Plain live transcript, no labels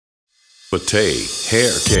Frizzy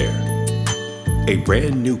Hair Care, a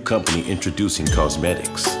brand new company introducing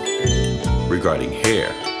cosmetics regarding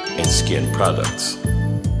hair and skin products,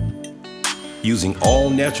 using all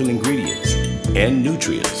natural ingredients and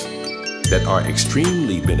nutrients that are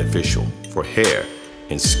extremely beneficial for hair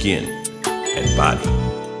and skin and body.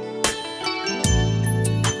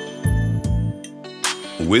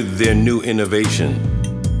 With their new innovation,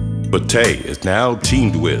 Frizzy is now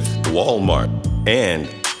teamed with Walmart and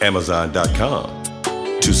Amazon.com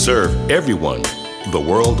to serve everyone the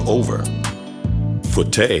world over.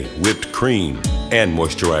 Frizzy whipped cream and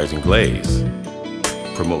moisturizing glaze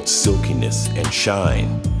promotes silkiness and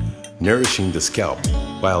shine, nourishing the scalp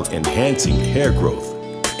while enhancing hair growth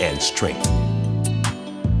and strength.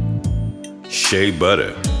 Shea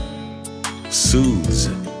butter soothes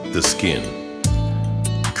the skin,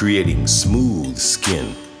 creating smooth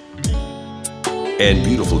skin and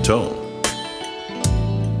beautiful tone.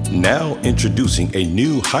 Now introducing a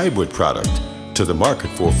new hybrid product to the market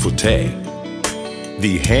for Frizzy,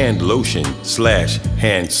 the hand lotion /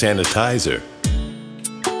 hand sanitizer.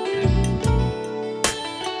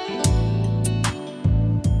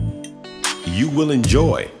 You will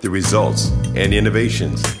enjoy the results and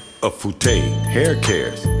innovations of Frizzy Hair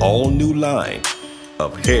Care's all-new line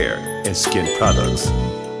of hair and skin products.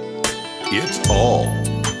 It's all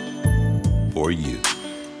for you.